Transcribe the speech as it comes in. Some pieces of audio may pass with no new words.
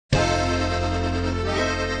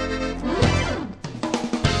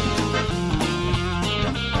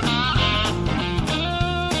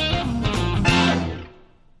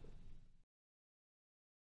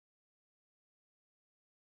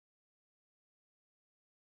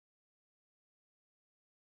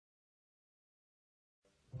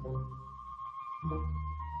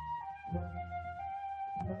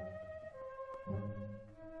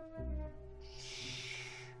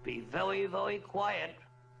Be very, very quiet.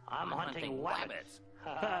 I'm hunting rabbits.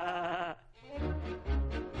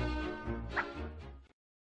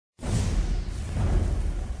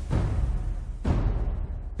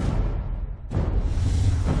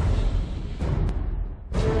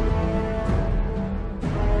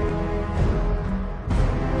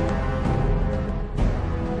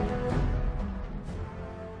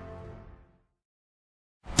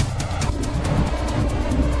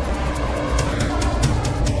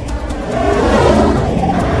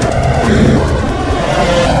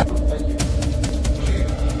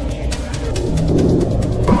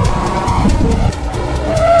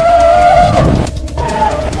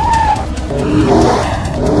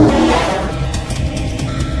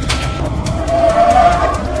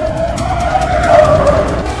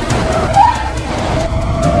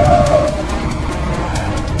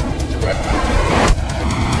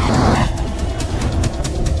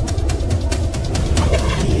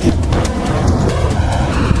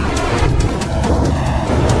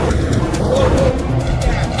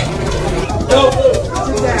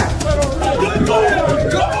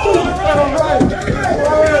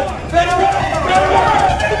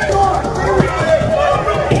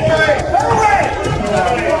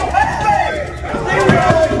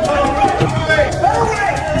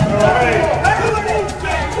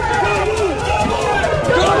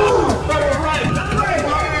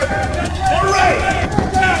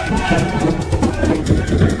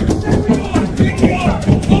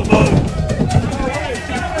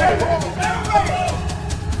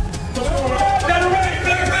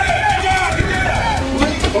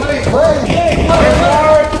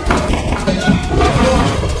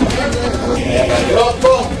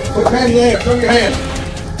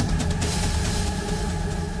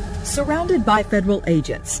 Surrounded by federal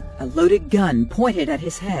agents, a loaded gun pointed at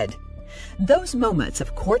his head. Those moments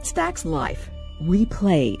of Court Stack's life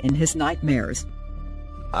replay in his nightmares.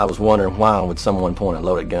 I was wondering, why would someone point a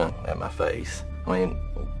loaded gun at my face? I mean,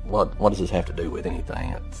 what does this have to do with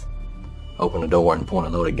anything? It's open the door and point a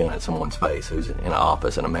loaded gun at someone's face who's in an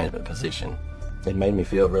office in a management position. It made me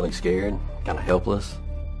feel really scared, kind of helpless.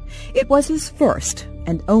 It was his first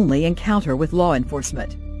and only encounter with law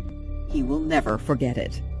enforcement. He will never forget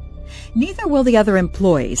it. Neither will the other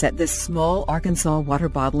employees at this small Arkansas water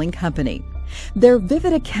bottling company. Their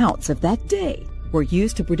vivid accounts of that day were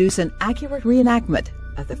used to produce an accurate reenactment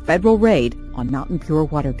of the federal raid on Mountain Pure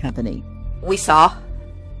Water Company. We saw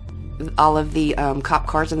all of the cop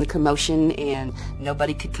cars and the commotion, and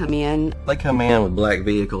nobody could come in. They come in with black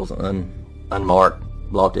vehicles, unmarked,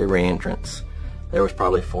 blocked every entrance. There was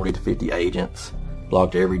probably 40 to 50 agents,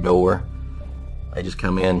 blocked every door. They just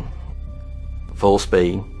come in full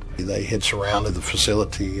speed. They had surrounded the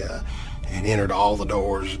facility and entered all the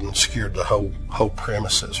doors and secured the whole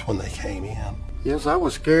premises when they came in. Yes, I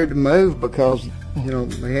was scared to move because,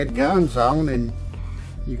 they had guns on and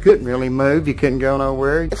you couldn't really move. You couldn't go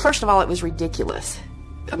nowhere. First of all, it was ridiculous.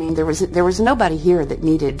 I mean, there was nobody here that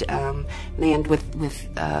needed manned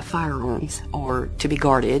with firearms or to be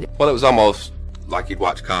guarded. Well, it was almost like you'd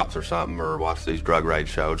watch Cops or something, or watch these drug raid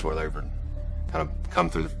shows where they would kind of come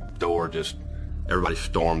through the door, just everybody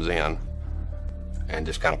storms in and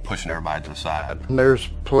just kind of pushing everybody to the side. And there's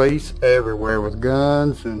police everywhere with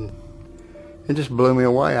guns, and it just blew me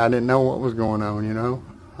away. I didn't know what was going on,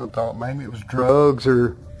 I thought maybe it was drugs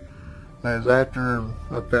or they was after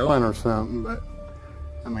a felon or something, but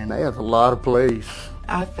I mean, they have a lot of police.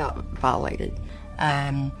 I felt violated.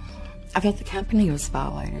 I think the company was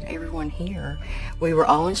violated. Everyone here, we were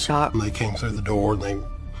all in shock. They came through the door and they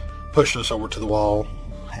pushed us over to the wall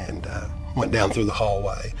and went down through the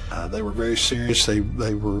hallway. They were very serious. They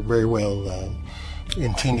were very well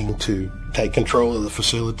intending to take control of the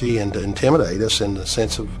facility and to intimidate us in the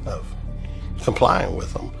sense of complying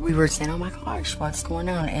with them. We were saying, oh my gosh, what's going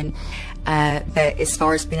on? And but as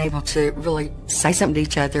far as being able to really say something to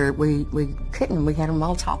each other, we couldn't. We had them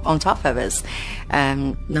all on top of us,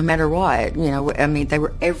 no matter what. I mean, they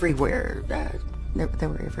were everywhere. They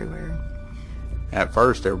were everywhere. At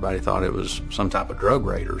first, everybody thought it was some type of drug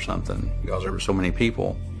raid or something because there were so many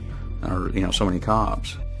people, or so many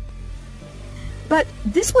cops. But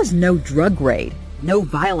this was no drug raid. No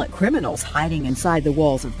violent criminals hiding inside the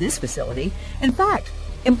walls of this facility. In fact,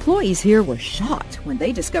 employees here were shocked when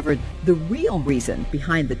they discovered the real reason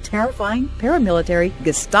behind the terrifying paramilitary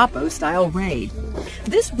Gestapo-style raid.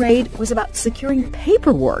 This raid was about securing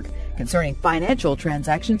paperwork concerning financial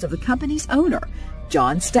transactions of the company's owner,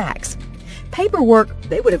 John Stacks. Paperwork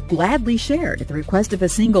they would have gladly shared at the request of a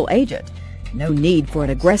single agent. No need for an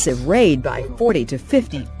aggressive raid by 40 to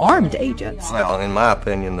 50 armed agents. Well, in my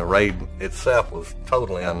opinion, the raid itself was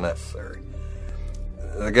totally unnecessary.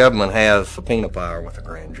 The government has subpoena power with the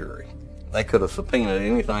grand jury. They could have subpoenaed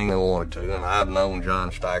anything they wanted to, and I've known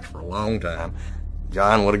John Stacks for a long time.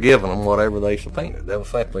 John would have given them whatever they subpoenaed. There was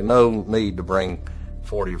simply no need to bring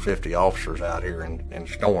 40 or 50 officers out here and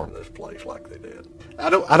storm this place like they did. I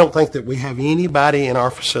don't think that we have anybody in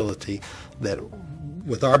our facility that,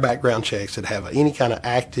 with our background checks, that have any kind of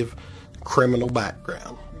active criminal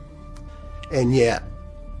background. And yet,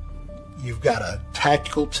 you've got a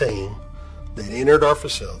tactical team that entered our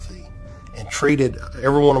facility and treated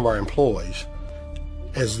every one of our employees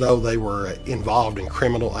as though they were involved in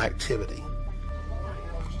criminal activity.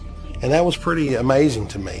 And that was pretty amazing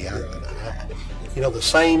to me. You know, the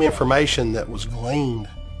same information that was gleaned,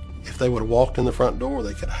 if they would have walked in the front door,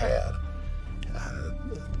 they could have had.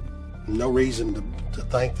 No reason to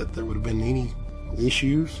think that there would have been any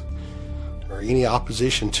issues or any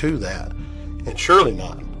opposition to that, and surely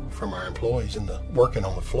not from our employees working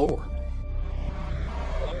on the floor.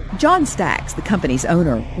 John Stacks, the company's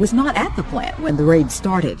owner, was not at the plant when the raid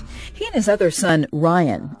started. He and his other son,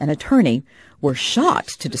 Ryan, an attorney, were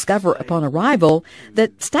shocked to discover upon arrival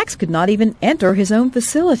that Stacks could not even enter his own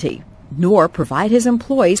facility, nor provide his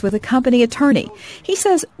employees with a company attorney. He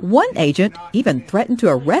says one agent even threatened to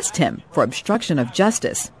arrest him for obstruction of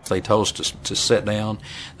justice. They told us to sit down.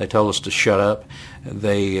 They told us to shut up.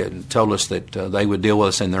 They told us that they would deal with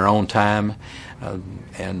us in their own time,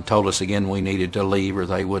 and told us again we needed to leave or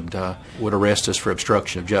they would arrest us for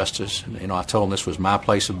obstruction of justice. You know, I told them this was my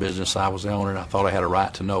place of business. I was the owner, and I thought I had a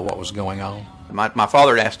right to know what was going on. My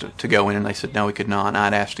father had asked to go in, and they said no, he could not. And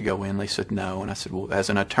I'd asked to go in, they said no. And I said, well, as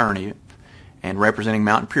an attorney and representing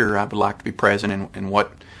Mountain Pure, I would like to be present in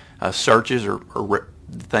what searches or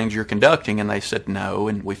things you're conducting. And they said no.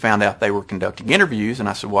 And we found out they were conducting interviews, and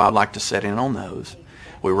I said, well, I'd like to sit in on those.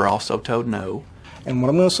 We were also told no. And what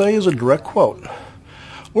I'm going to say is a direct quote.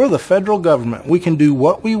 We're the federal government. We can do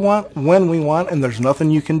what we want, when we want, and there's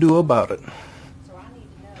nothing you can do about it.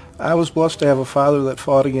 I was blessed to have a father that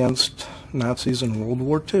fought against Nazis in World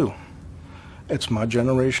War II. It's my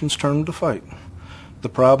generation's turn to fight. The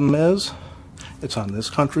problem is, it's on this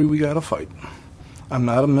country we got to fight. I'm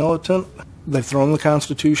not a militant. They've thrown the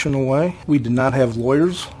Constitution away. We did not have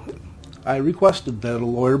lawyers. I requested that a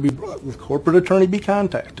lawyer the corporate attorney be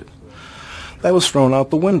contacted. That was thrown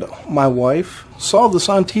out the window. My wife saw this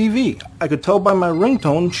on TV. I could tell by my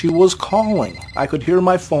ringtone she was calling. I could hear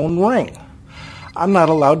my phone ring. I'm not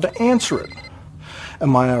allowed to answer it.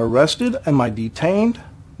 Am I arrested? Am I detained?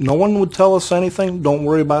 No one would tell us anything. Don't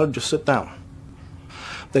worry about it. Just sit down.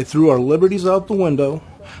 They threw our liberties out the window.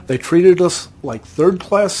 They treated us like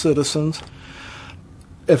third-class citizens.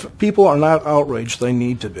 If people are not outraged, they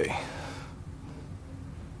need to be.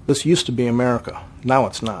 This used to be America. Now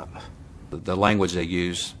it's not. The language they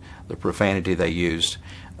used, the profanity they used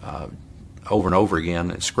over and over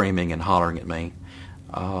again, screaming and hollering at me,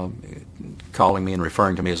 calling me and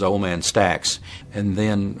referring to me as Old Man Stacks. And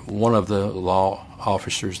then one of the law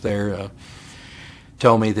officers there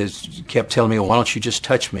kept telling me, well, why don't you just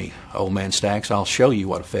touch me, Old Man Stacks? I'll show you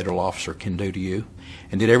what a federal officer can do to you.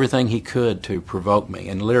 And did everything he could to provoke me,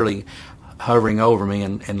 and literally hovering over me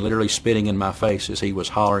and literally spitting in my face as he was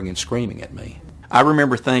hollering and screaming at me. I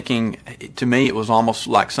remember thinking, to me, it was almost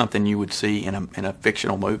like something you would see in a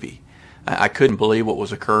fictional movie. I couldn't believe what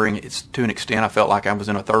was occurring. It's to an extent I felt like I was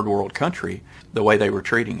in a third world country, the way they were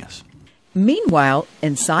treating us. Meanwhile,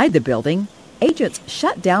 inside the building, agents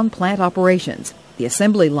shut down plant operations. The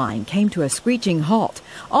assembly line came to a screeching halt.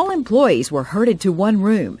 All employees were herded to one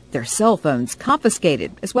room, their cell phones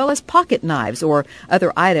confiscated, as well as pocket knives or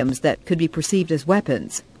other items that could be perceived as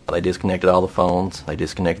weapons. They disconnected all the phones, they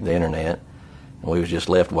disconnected the internet, and we was just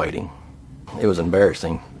left waiting. It was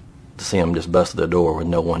embarrassing to see them just bust the door with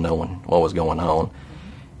no one knowing what was going on.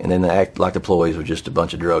 And then they act like the employees were just a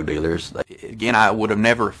bunch of drug dealers. Again, I would have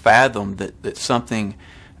never fathomed that something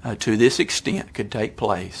to this extent could take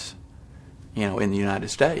place, in the United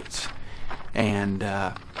States. And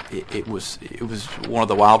it was one of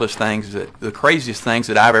the wildest things, the craziest things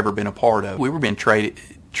that I've ever been a part of. We were being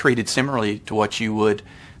treated similarly to what you would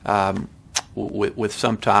with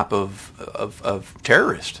some type of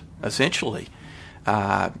terrorist, essentially.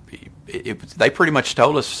 They pretty much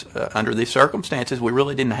told us under these circumstances we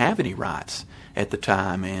really didn't have any rights at the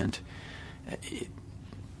time, and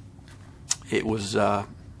it was.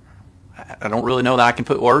 I don't really know that I can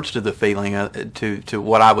put words to the feeling to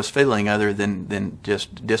what I was feeling other than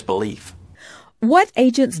just disbelief. What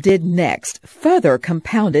agents did next further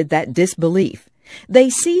compounded that disbelief. They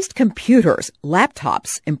seized computers,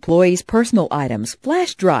 laptops, employees' personal items,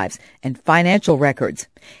 flash drives, and financial records.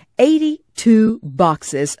 82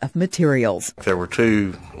 boxes of materials. There were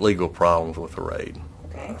two legal problems with the raid.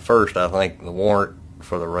 First, I think the warrant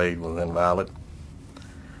for the raid was invalid.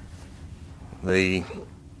 The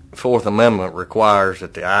Fourth Amendment requires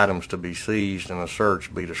that the items to be seized in a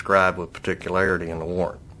search be described with particularity in the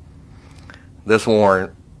warrant. This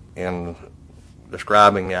warrant, in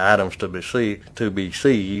describing the items to be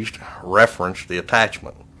seized, referenced the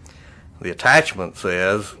attachment. The attachment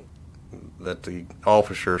says that the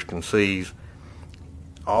officers can seize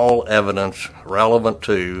all evidence relevant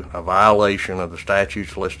to a violation of the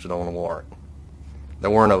statutes listed on the warrant. There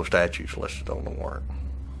were no statutes listed on the warrant.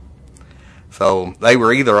 So they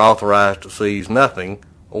were either authorized to seize nothing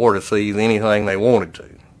or to seize anything they wanted to,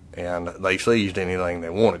 and they seized anything they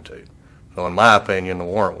wanted to. So in my opinion, the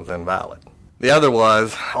warrant was invalid. The other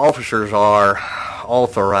was, officers are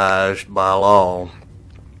authorized by law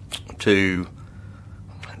to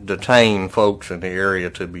detain folks in the area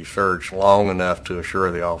to be searched long enough to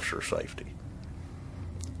assure the officer's safety.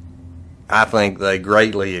 I think they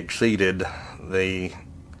greatly exceeded the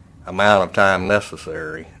amount of time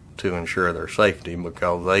necessary to ensure their safety,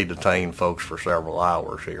 because they detained folks for several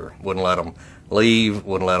hours here. Wouldn't let them leave,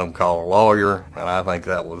 wouldn't let them call a lawyer, and I think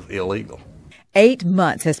that was illegal. 8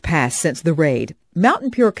 months has passed since the raid.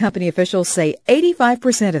 Mountain Pure Company officials say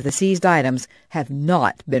 85% of the seized items have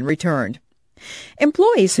not been returned.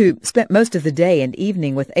 Employees who spent most of the day and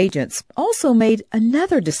evening with agents also made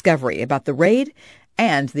another discovery about the raid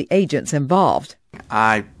and the agents involved.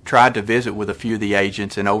 I tried to visit with a few of the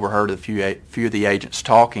agents and overheard a few of the agents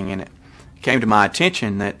talking, and it came to my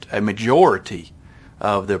attention that a majority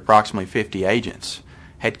of the approximately 50 agents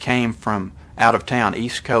had came from out of town,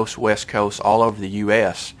 East Coast, West Coast, all over the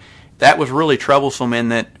U.S. That was really troublesome in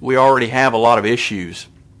that we already have a lot of issues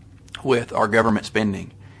with our government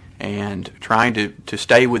spending and trying to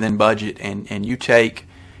stay within budget, and you take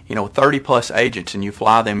 30 plus agents and you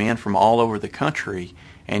fly them in from all over the country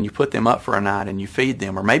and you put them up for a night and you feed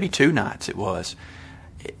them, or maybe 2 nights it was.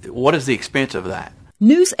 What is the expense of that?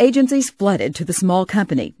 News agencies flooded to the small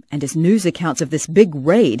company, and as news accounts of this big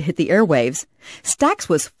raid hit the airwaves, Stax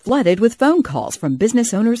was flooded with phone calls from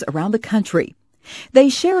business owners around the country. They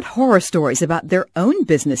shared horror stories about their own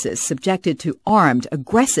businesses subjected to armed,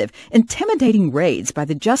 aggressive, intimidating raids by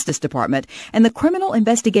the Justice Department and the Criminal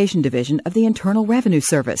Investigation Division of the Internal Revenue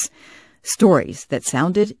Service. Stories that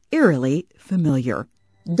sounded eerily familiar.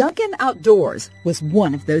 Duncan Outdoors was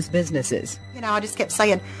one of those businesses. I just kept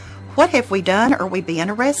saying, what have we done? Are we being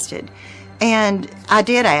arrested? And I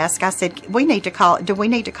did ask, I said, do we need to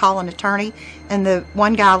call an attorney? And the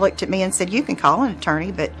one guy looked at me and said, you can call an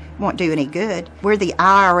attorney, but it won't do any good. We're the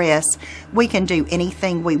IRS. We can do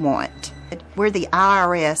anything we want. We're the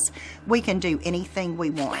IRS. We can do anything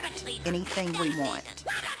we want. Anything we want.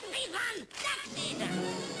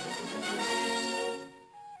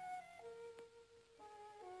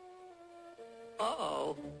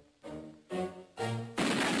 Uh-oh.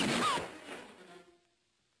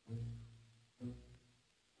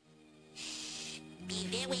 Be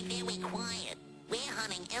very, very quiet. We're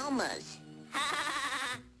hunting Elmer's.